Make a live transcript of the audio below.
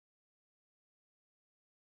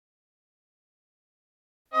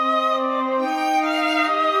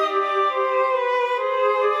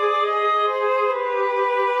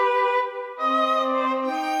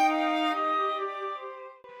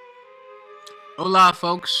Hola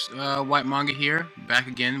folks, White Manga here, back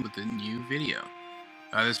again with a new video.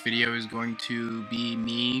 This video is going to be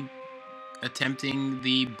me attempting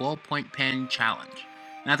the ballpoint pen challenge.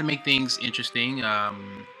 Now to make things interesting,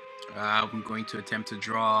 I'm going to attempt to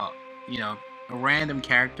draw, a random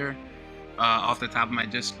character off the top of my,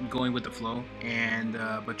 just going with the flow, and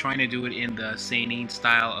but trying to do it in the seinen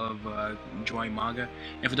style of drawing manga.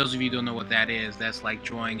 And for those of you who don't know what that is, that's like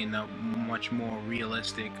drawing in a much more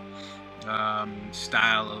realistic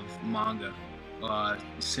style of manga,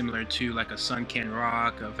 similar to like a Sunken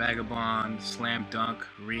Rock, a Vagabond, Slam Dunk,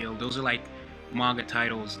 Real. Those are like manga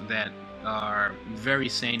titles that are very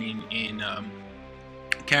seinen in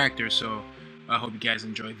character. So I hope you guys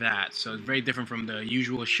enjoy that. So it's very different from the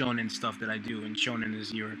usual shonen stuff that I do, and shonen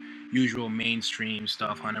is your usual mainstream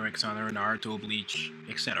stuff: Hunter x Hunter, Naruto, Bleach,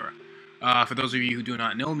 etc. For those of you who do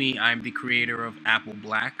not know me, I'm the creator of Apple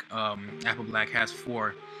Black. Apple Black has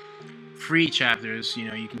 4 free chapters.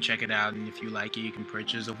 You can check it out, and if you like it, you can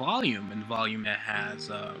purchase a volume. And the volume that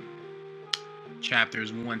has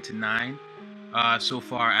chapters 1 to 9. So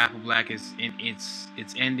far, Apple Black is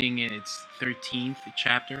it's ending in its 13th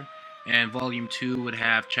chapter, and Volume 2 would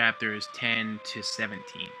have chapters 10 to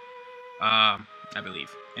 17, I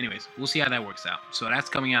believe. Anyways, we'll see how that works out. So that's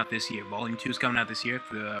coming out this year. Volume 2 is coming out this year.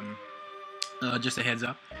 For just a heads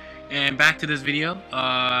up. And back to this video.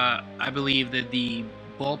 I believe that the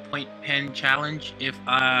ballpoint pen challenge, if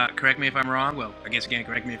correct me if I'm wrong. Well, I guess you can't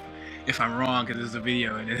correct me if I'm wrong, because this is a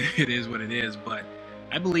video and it is what it is. But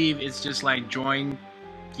I believe it's just like drawing,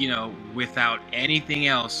 without anything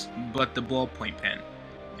else but the ballpoint pen.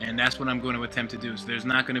 And that's what I'm going to attempt to do. So there's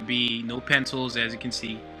not going to be no pencils, as you can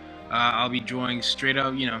see. I'll be drawing straight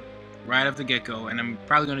up, right off the get-go. And I'm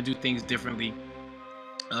probably going to do things differently.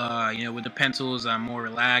 With the pencils, I'm more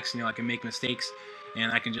relaxed. I can make mistakes,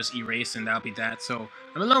 and I can just erase, and that'll be that. So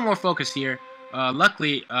I'm a little more focused here.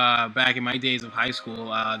 Luckily, back in my days of high school,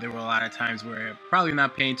 there were a lot of times where probably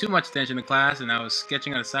not paying too much attention to class, and I was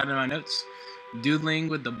sketching on the side of my notes, doodling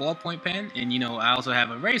with the ballpoint pen. And I also have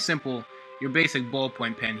a very simple, your basic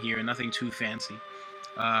ballpoint pen here, nothing too fancy.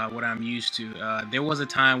 What I'm used to. There was a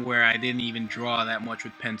time where I didn't even draw that much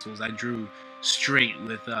with pencils. I drew straight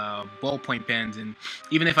with ballpoint pens, and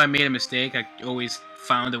even if I made a mistake, I always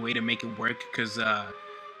found a way to make it work, because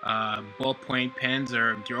ballpoint pens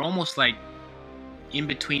they're almost like in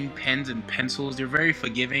between pens and pencils. They're very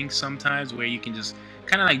forgiving sometimes, where you can just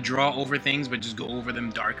kind of like draw over things, but just go over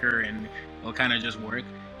them darker, and it'll kind of just work.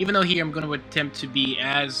 Even though here I'm going to attempt to be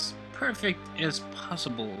as perfect as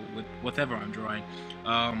possible with whatever I'm drawing.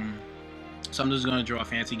 So I'm just going to draw a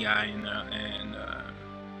fancy guy and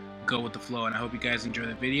go with the flow. And I hope you guys enjoy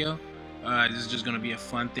the video. This is just going to be a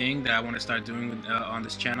fun thing that I want to start doing on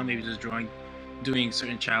this channel. Maybe just doing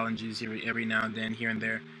certain challenges here every now and then, here and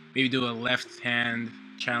there. Maybe do a left hand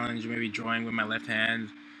challenge, maybe drawing with my left hand,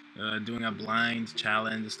 doing a blind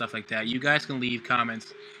challenge and stuff like that. You guys can leave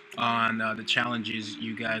comments on the challenges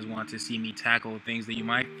you guys want to see me tackle, things that you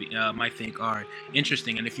might think are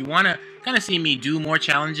interesting. And if you want to kind of see me do more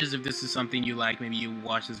challenges, if this is something you like, maybe you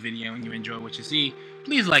watch this video and you enjoy what you see,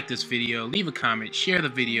 please like this video, leave a comment, share the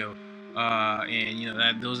video,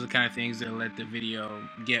 and those are the kind of things that let the video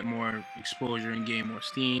get more exposure and gain more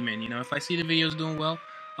steam. And if I see the videos doing well,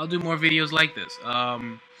 I'll do more videos like this.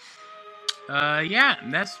 Yeah,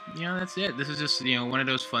 that's it. This is just one of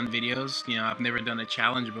those fun videos. I've never done a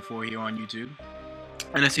challenge before here on YouTube,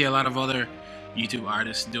 and I see a lot of other YouTube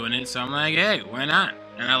artists doing it, so I'm like, hey, why not?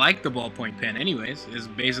 And I like the ballpoint pen anyways. It's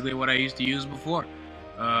basically what I used to use before.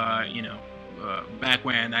 Back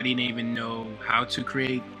when I didn't even know how to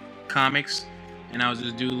create comics, and I was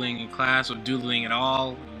just doodling in class, or doodling at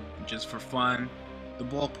all, just for fun. The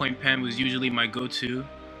ballpoint pen was usually my go-to.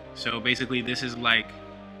 So basically, this is like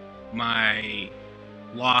my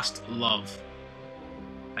lost love,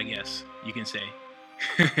 I guess you can say,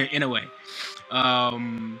 in a way.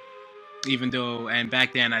 Even though, and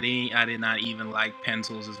back then I did not even like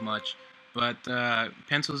pencils as much, but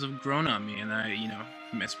pencils have grown on me, and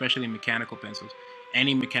especially mechanical pencils.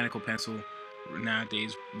 Any mechanical pencil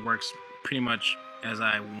nowadays works pretty much as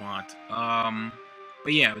I want.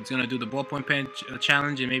 But yeah, it's gonna do the ballpoint pen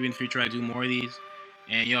challenge, and maybe in the future I do more of these.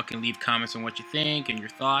 And y'all can leave comments on what you think and your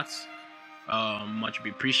thoughts. Much would be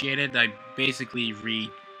appreciated. I basically read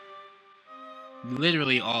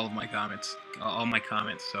literally all my comments.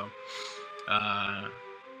 So,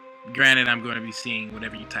 granted, I'm going to be seeing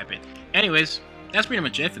whatever you type in. Anyways, that's pretty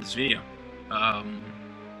much it for this video.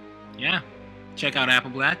 Yeah. Check out Apple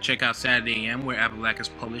Black. Check out Saturday AM, where Apple Black is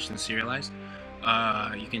published and serialized.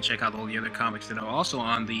 You can check out all the other comics that are also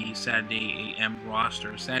on the Saturday AM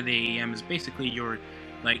roster. Saturday AM is basically your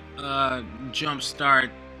like Jump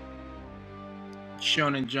Start,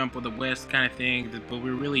 Shonen Jump of the West kind of thing. But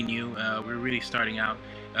we're really new. We're really starting out,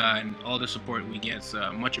 and all the support we get is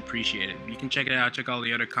much appreciated. You can check it out. Check all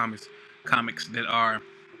the other comics that are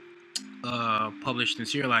published and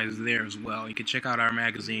serialized there as well. You can check out our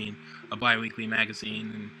magazine, a bi-weekly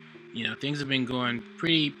magazine, and things have been going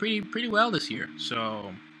pretty well this year.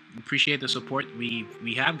 So appreciate the support we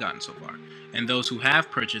have gotten so far, and those who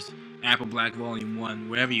have purchased Apple Black Volume One,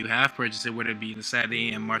 wherever you have purchased it, whether it be the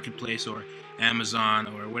Saturday AM Marketplace or Amazon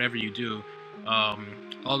or whatever you do. Um,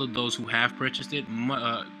 all of those who have purchased it,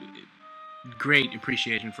 great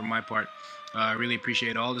appreciation from my part. I really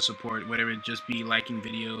appreciate all the support, whether it just be liking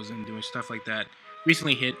videos and doing stuff like that.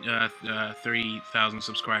 Recently hit 30,000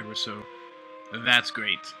 subscribers, so that's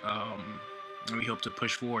great. And we hope to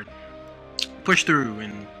push through,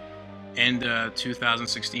 and end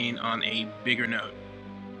 2016 on a bigger note.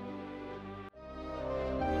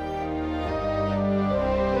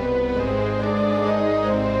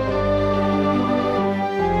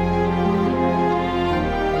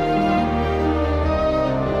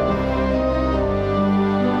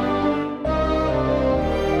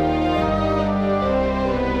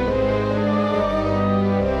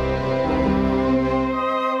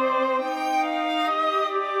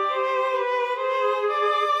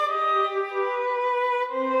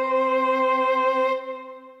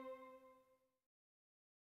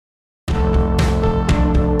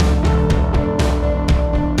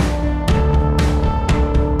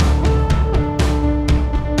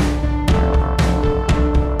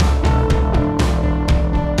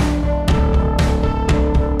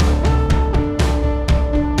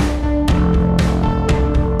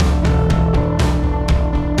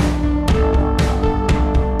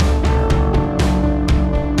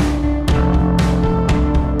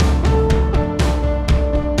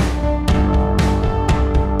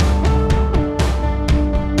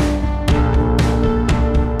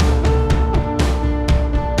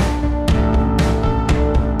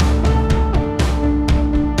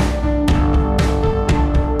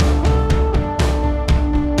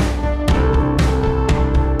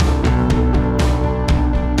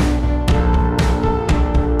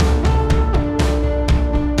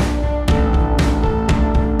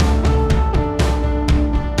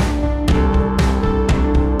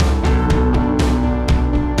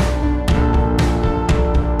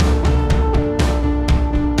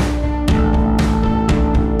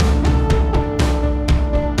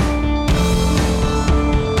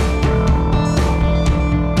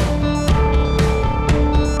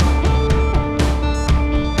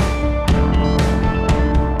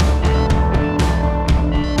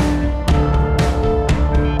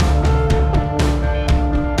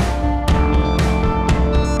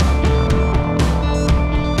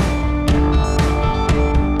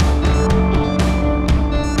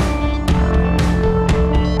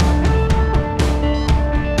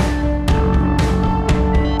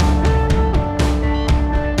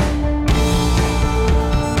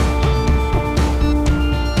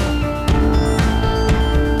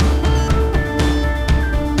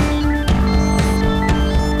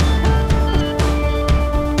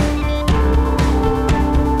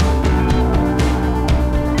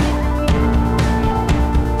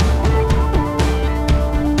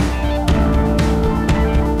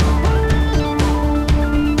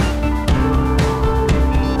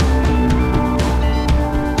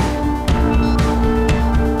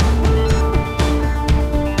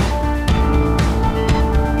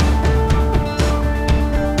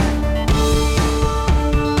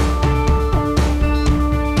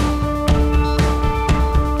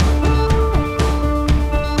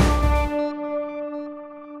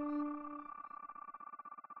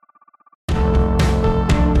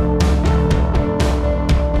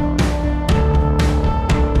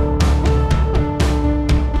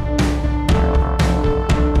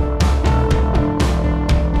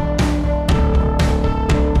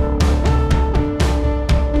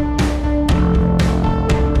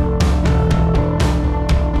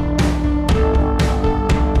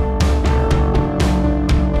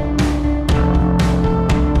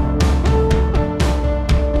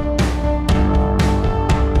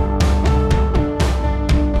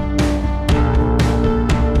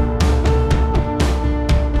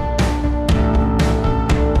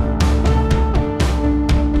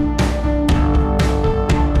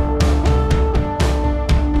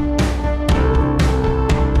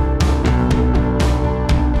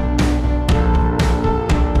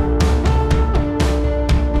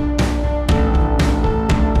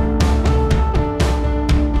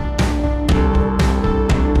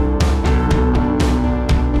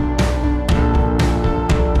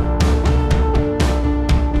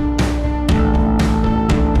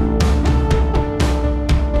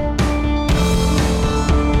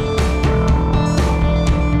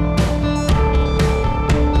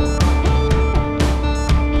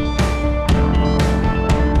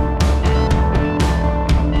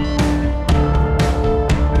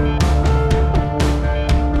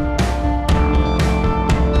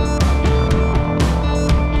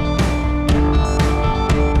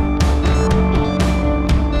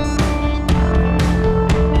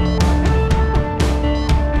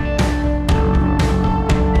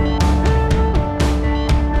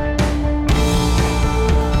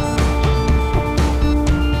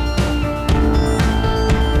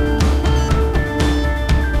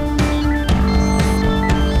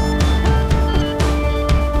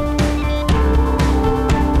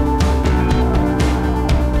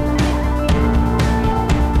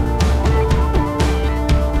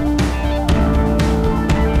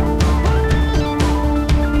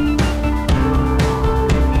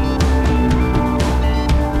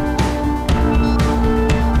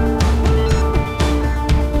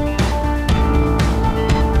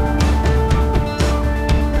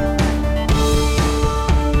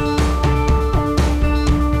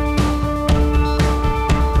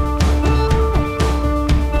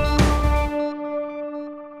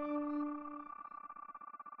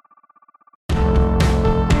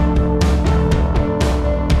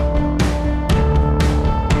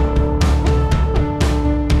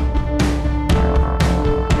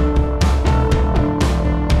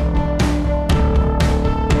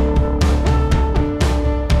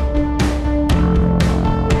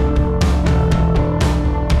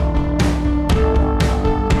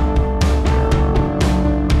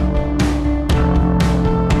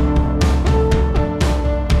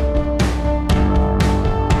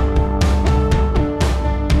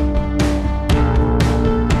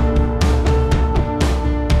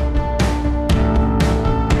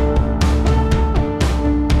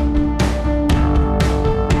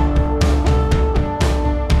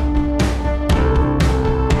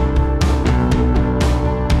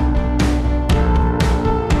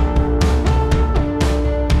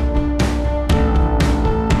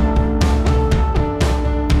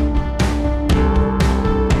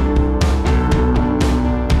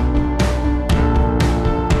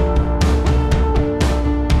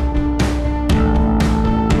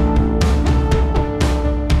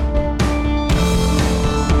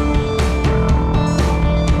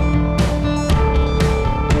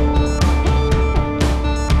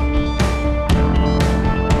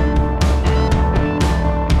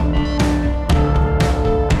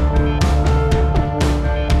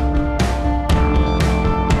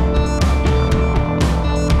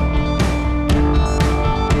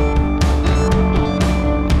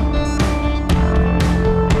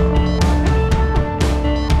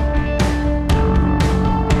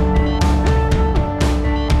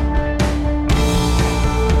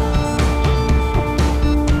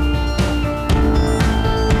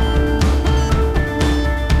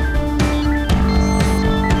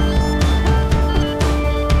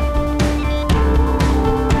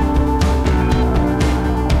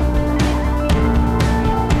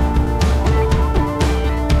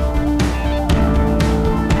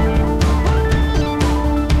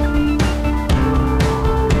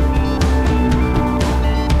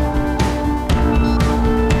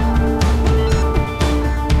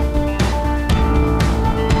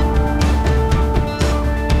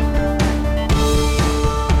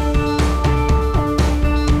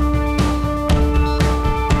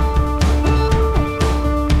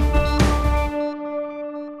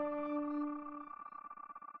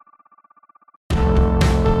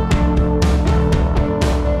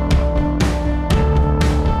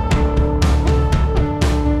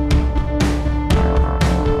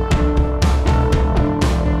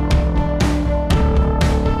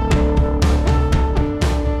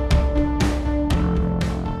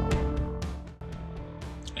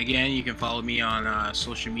 follow me on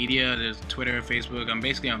social media. There's Twitter, Facebook. I'm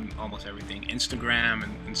basically on almost everything. Instagram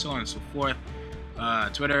and so on and so forth.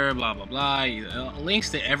 Twitter, blah blah blah.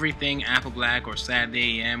 Links to everything Apple Black or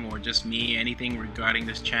Saturday AM or just me, anything regarding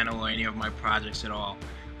this channel or any of my projects at all.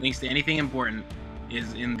 Links to anything important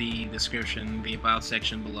is in the description, the about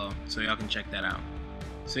section below, so y'all can check that out.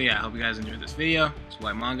 So yeah, I hope you guys enjoyed this video. It's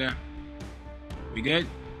White Manga. We good?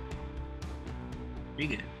 We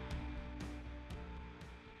good.